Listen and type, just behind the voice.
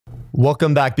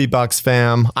Welcome back, Beatbox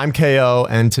fam. I'm KO,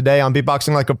 and today on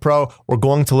Beatboxing Like a Pro, we're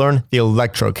going to learn the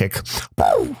electro kick.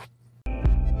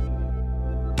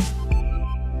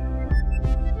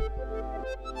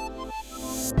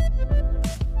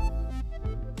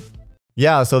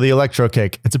 Yeah, so the electro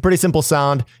kick. It's a pretty simple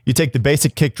sound. You take the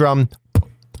basic kick drum,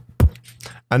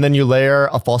 and then you layer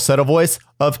a falsetto voice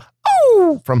of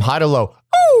 "oh" from high to low,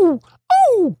 "oh,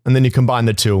 oh," and then you combine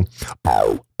the two.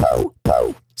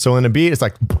 So in a beat, it's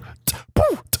like.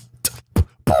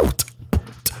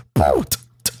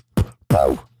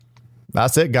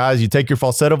 That's it, guys. You take your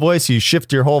falsetto voice, you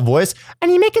shift your whole voice,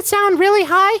 and you make it sound really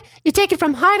high. You take it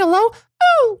from high to low,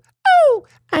 ooh, ooh,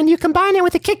 and you combine it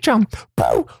with a kick drum.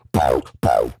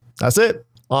 That's it.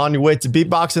 On your way to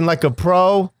beatboxing like a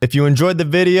pro. If you enjoyed the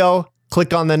video,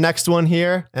 click on the next one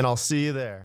here, and I'll see you there.